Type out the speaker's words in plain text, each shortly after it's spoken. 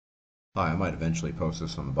Hi, I might eventually post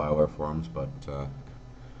this on the BioWare forums, but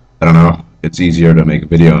I don't know. It's easier to make a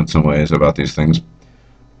video in some ways about these things.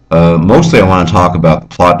 Mostly I want to talk about the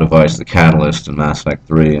plot device, the catalyst in Mass Effect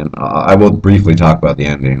 3, and I will briefly talk about the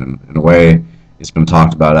ending. And in a way, it's been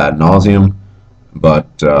talked about ad nauseum, but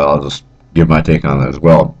I'll just give my take on it as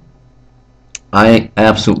well. I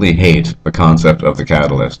absolutely hate the concept of the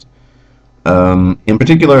catalyst. In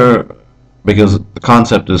particular, because the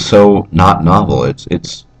concept is so not novel.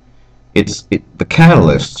 The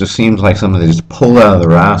catalyst just seems like something they just pulled out of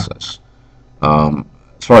their asses.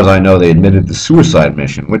 As far as I know, they admitted the suicide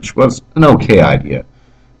mission, which was an okay idea,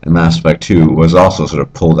 and Mass Effect 2 was also sort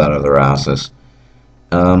of pulled out of their asses.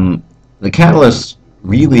 The catalyst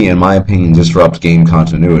really, in my opinion, disrupts game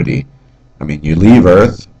continuity. I mean, you leave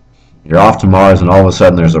Earth, you're off to Mars, and all of a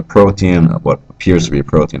sudden there's a Prothean, what appears to be a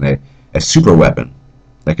Prothean, a super weapon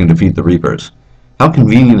that can defeat the Reapers. How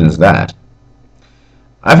convenient is that?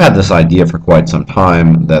 I've had this idea for quite some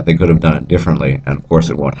time that they could have done it differently, and of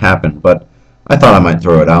course it won't happen, but I thought I might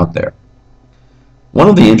throw it out there. One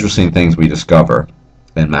of the interesting things we discover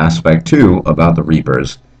in Mass Effect 2 about the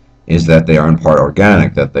Reapers is that they are in part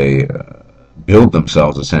organic, that they build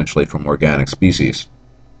themselves essentially from organic species.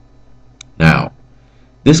 Now,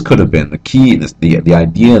 this could have been the key, the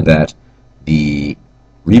idea that the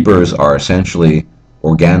Reapers are essentially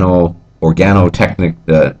organotech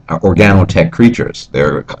creatures.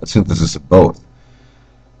 They're a synthesis of both.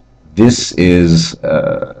 This is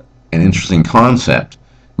an interesting concept.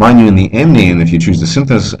 Mind you, in the ending, if you choose the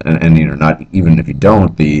synthesis ending or not, even if you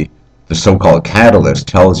don't, the so-called catalyst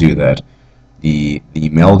tells you that the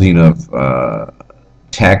melding of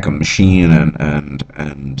tech, a machine,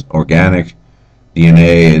 and organic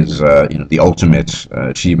DNA is the ultimate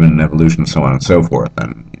achievement in evolution, and so on and so forth.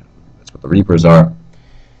 And that's what the Reapers are.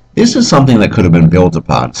 This is something that could have been built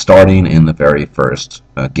upon starting in the very first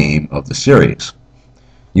game of the series.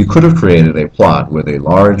 You could have created a plot with a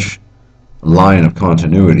large line of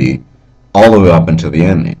continuity all the way up until the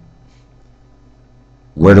ending.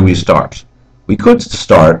 Where do we start? We could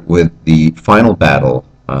start with the final battle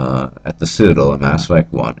at the Citadel in Mass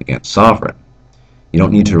Effect 1 against Sovereign. You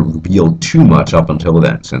don't need to reveal too much up until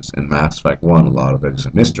then, since in Mass Effect 1 a lot of it is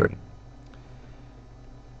a mystery.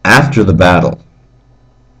 After the battle,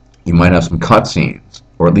 you might have some cutscenes,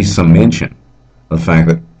 or at least some mention of the fact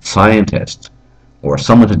that scientists or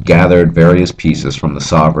someone had gathered various pieces from the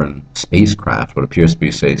Sovereign spacecraft, what appears to be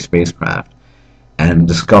a spacecraft, and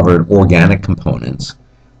discovered organic components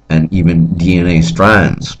and even DNA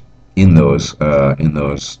strands in the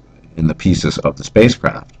pieces of the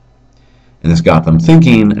spacecraft. And this got them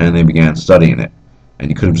thinking, and they began studying it.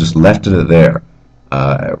 And you could have just left it there,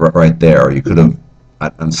 right there, or you could have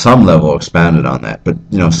on some level expanded on that, but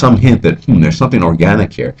some hint that there's something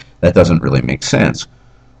organic here. That doesn't really make sense.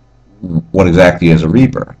 What exactly is a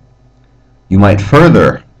Reaper? You might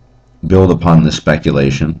further build upon this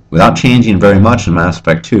speculation without changing very much in Mass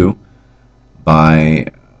Effect 2 by,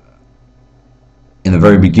 in the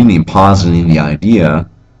very beginning, positing the idea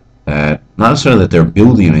that not necessarily that they're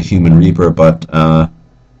building a human Reaper, but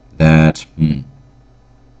that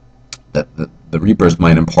the Reapers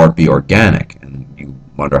might in part be organic, and you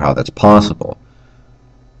wonder how that's possible.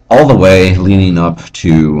 All the way leading up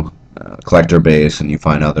to Collector Base, and you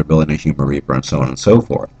find out they're building a human Reaper, and so on and so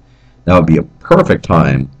forth. That would be a perfect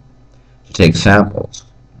time to take samples.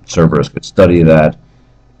 Cerberus could study that,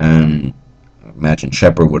 and I imagine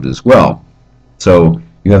Shepard would as well. So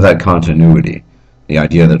you have that continuity. The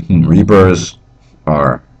idea that Reapers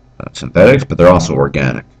are synthetics, but they're also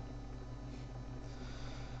organic.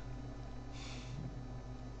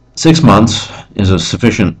 6 months is a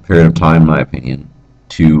sufficient period of time, in my opinion,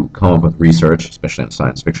 to come up with research, especially in a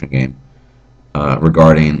science fiction game,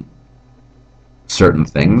 regarding certain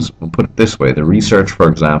things. We'll put it this way. The research, for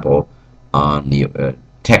example, on the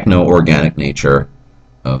techno-organic nature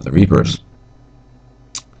of the Reapers.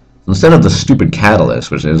 Instead of the stupid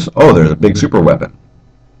catalyst, which is, oh, there's a big super weapon.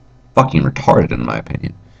 Fucking retarded, in my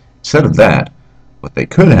opinion. Instead of that, what they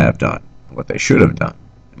could have done, what they should have done,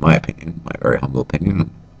 in my opinion, my very humble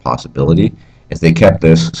opinion, possibility, is they kept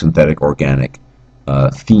this synthetic organic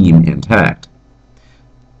theme intact.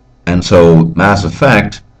 And so Mass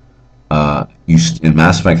Effect, in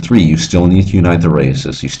Mass Effect 3, you still need to unite the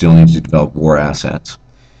races, you still need to develop war assets,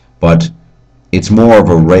 but it's more of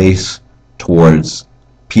a race towards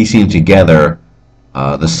piecing together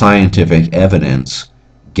the scientific evidence,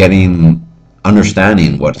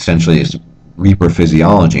 understanding what essentially is Reaper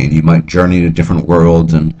physiology, and you might journey to different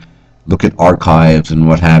worlds and look at archives and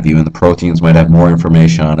what have you, and the Protheans might have more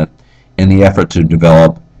information on it, in the effort to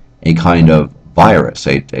develop a kind of virus,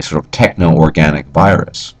 a sort of techno-organic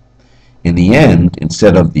virus. in the end,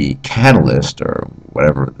 instead of the catalyst or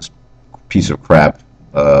whatever this piece of crap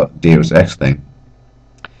Deus Ex thing,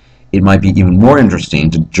 it might be even more interesting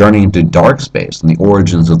to journey into dark space and the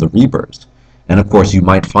origins of the Reapers. And of course, you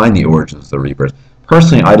might find the origins of the Reapers.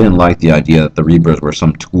 Personally, I didn't like the idea that the Reapers were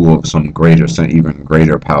some tool of some greater, some even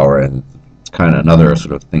greater power, and it's kind of another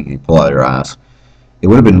sort of thing you pull out of your ass. It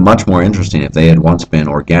would have been much more interesting if they had once been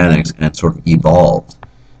organics and sort of evolved.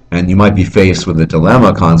 And you might be faced with a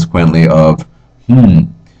dilemma, consequently, of, the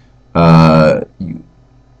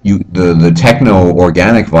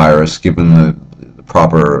techno-organic virus, given the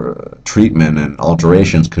proper treatment and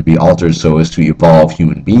alterations, could be altered so as to evolve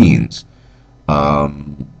human beings,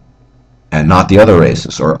 and not the other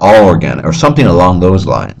races, or all organic, or something along those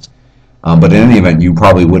lines. But in any event, you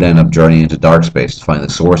probably would end up journeying into dark space to find the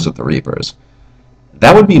source of the Reapers.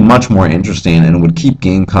 That would be much more interesting, and it would keep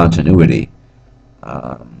game continuity.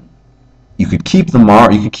 You could keep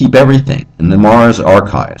you could keep everything in the Mars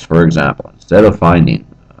archives, for example. Instead of finding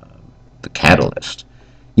the catalyst,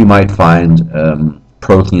 you might find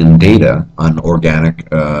protein data on organic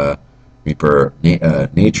Reaper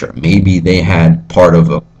nature. Maybe they had part of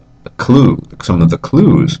a clue, some of the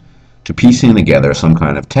clues to piecing together some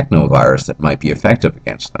kind of technovirus that might be effective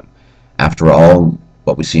against them. After all,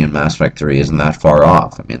 what we see in Mass Effect 3 isn't that far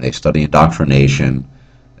off. I mean, they study indoctrination,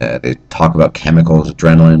 they talk about chemicals,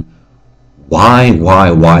 adrenaline. Why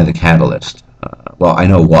the catalyst? Well, I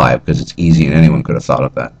know why, because it's easy and anyone could have thought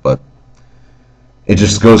of that, but it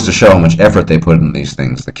just goes to show how much effort they put in these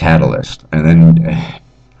things, the catalyst. And then, it's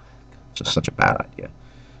just such a bad idea.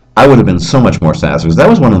 I would have been so much more satisfied, because that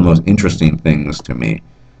was one of the most interesting things to me.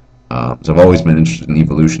 So I've always been interested in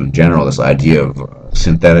evolution in general, this idea of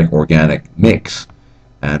synthetic-organic mix,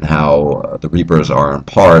 and how the Reapers are in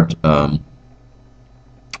part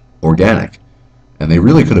organic. And they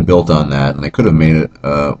really could have built on that, and they could have made it,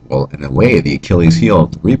 well, in a way, the Achilles heel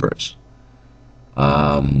of the Reapers.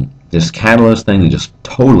 This catalyst thing, they just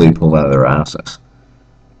totally pulled out of their asses.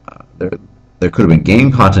 There could have been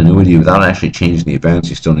game continuity without actually changing the events.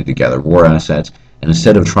 You still need to gather war assets, and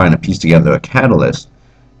instead of trying to piece together a catalyst,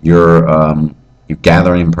 you're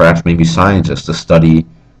gathering perhaps maybe scientists to study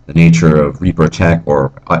the nature of Reaper tech,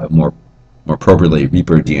 or more appropriately,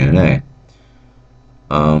 Reaper DNA.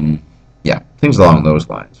 Yeah, things along those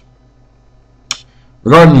lines.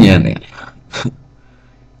 Regarding the ending,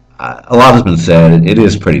 a lot has been said. It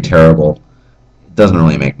is pretty terrible. It doesn't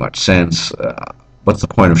really make much sense. What's the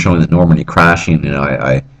point of showing the Normandy crashing? You know,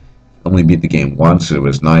 I only beat the game once. It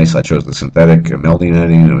was nice. I chose the synthetic melding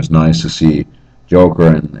ending. It was nice to see Joker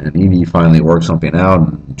and Evie finally work something out,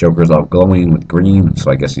 and Joker's all glowing with green,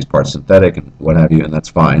 so I guess he's part synthetic and what have you, and that's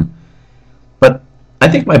fine. But I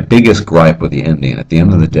think my biggest gripe with the ending, at the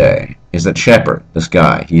end of the day, is that Shepard, this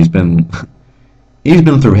guy, he's been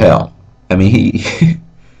through hell. I mean,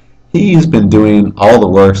 he's been doing all the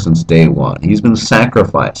work since day one. He's been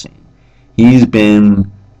sacrificing. He's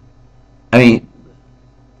been, I mean,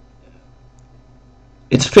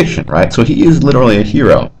 it's fiction, right? So he is literally a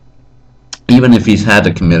hero, even if he's had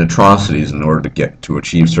to commit atrocities in order to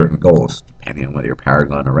achieve certain goals, depending on whether you're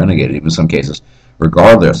Paragon or Renegade. Even in some cases,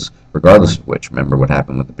 regardless of which, remember what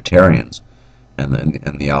happened with the Batarians and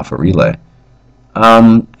the Alpha Relay.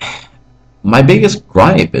 My biggest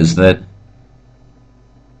gripe is that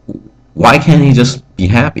why can't he just be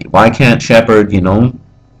happy? Why can't Shepard, you know,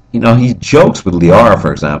 he jokes with Liara,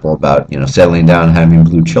 for example, about, settling down and having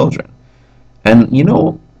blue children. And,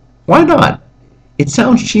 why not? It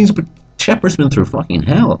sounds cheesy, but Shepard's been through fucking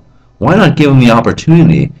hell. Why not give him the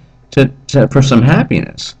opportunity for some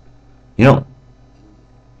happiness? He wouldn't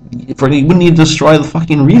need to destroy the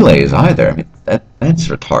fucking relays either. I mean, that's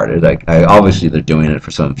retarded. Obviously they're doing it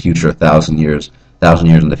for some future 1,000 years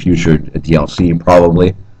in the future DLC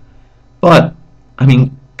probably. But I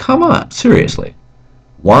mean, come on, seriously.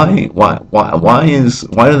 Why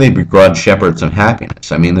do they begrudge Shepard some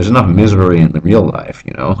happiness? I mean, there's enough misery in the real life,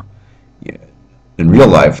 In real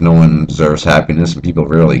life, no one deserves happiness, and people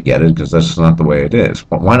rarely get it because that's just not the way it is.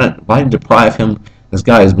 Why deprive him? This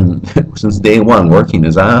guy has been, since day one, working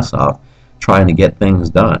his ass off, trying to get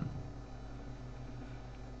things done.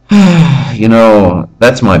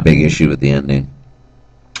 That's my big issue with the ending.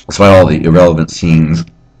 Despite all the irrelevant scenes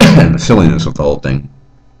and the silliness of the whole thing.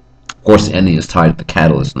 Of course, the ending is tied to the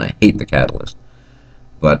Catalyst, and I hate the Catalyst.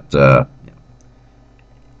 But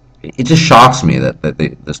it just shocks me that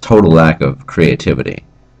this total lack of creativity.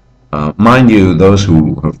 Mind you, those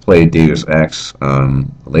who have played Deus Ex, the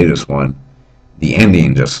latest one, the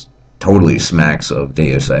ending just totally smacks of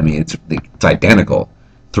Deus. I mean, it's identical.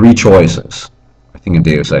 3 choices. I think in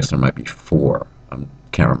Deus Ex there might be 4. I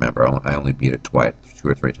can't remember. I only beat it twice, 2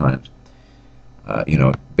 or 3 times.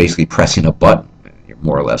 basically pressing a button. You're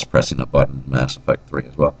more or less pressing a button in Mass Effect 3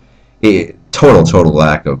 as well. Total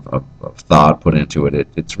lack of thought put into it.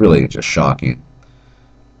 It's really just shocking.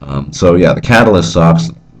 So yeah, the Catalyst sucks.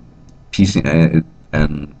 PC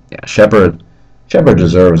and yeah, Shepard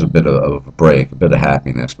deserves a bit of a break, a bit of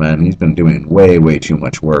happiness, man. He's been doing way too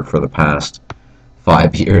much work for the past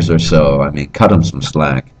 5 years or so. I mean, cut him some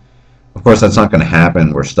slack. Of course, that's not going to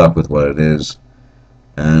happen. We're stuck with what it is.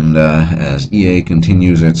 And as EA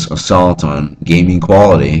continues its assault on gaming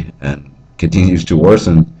quality and continues to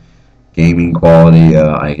worsen gaming quality,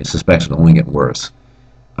 I suspect it'll only get worse.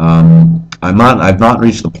 I've not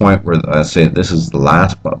reached the point where I say this is the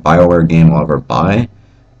last BioWare game I'll ever buy,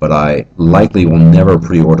 but I likely will never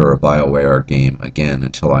pre-order a BioWare game again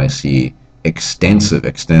until I see extensive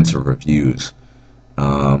reviews.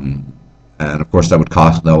 And of course that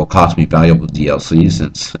will cost me valuable DLC,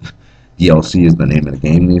 since DLC is the name of the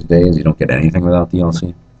game these days. You don't get anything without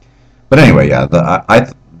DLC. But anyway, yeah,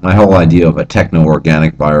 my whole idea of a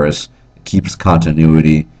techno-organic virus keeps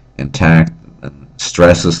continuity intact and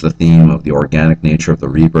stresses the theme of the organic nature of the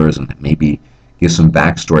Reapers, and maybe gives some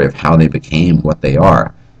backstory of how they became what they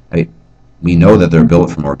are. We know that they're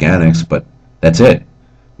built from organics, but that's it.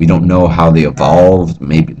 We don't know how they evolved.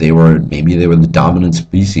 Maybe they were the dominant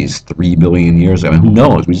species 3 billion years ago. I mean, who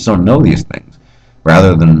knows? We just don't know these things.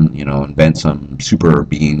 Rather than invent some super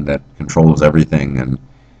being that controls everything, and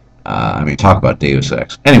I mean, talk about Deus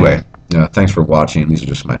Ex. Anyway, thanks for watching. These are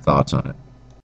just my thoughts on it.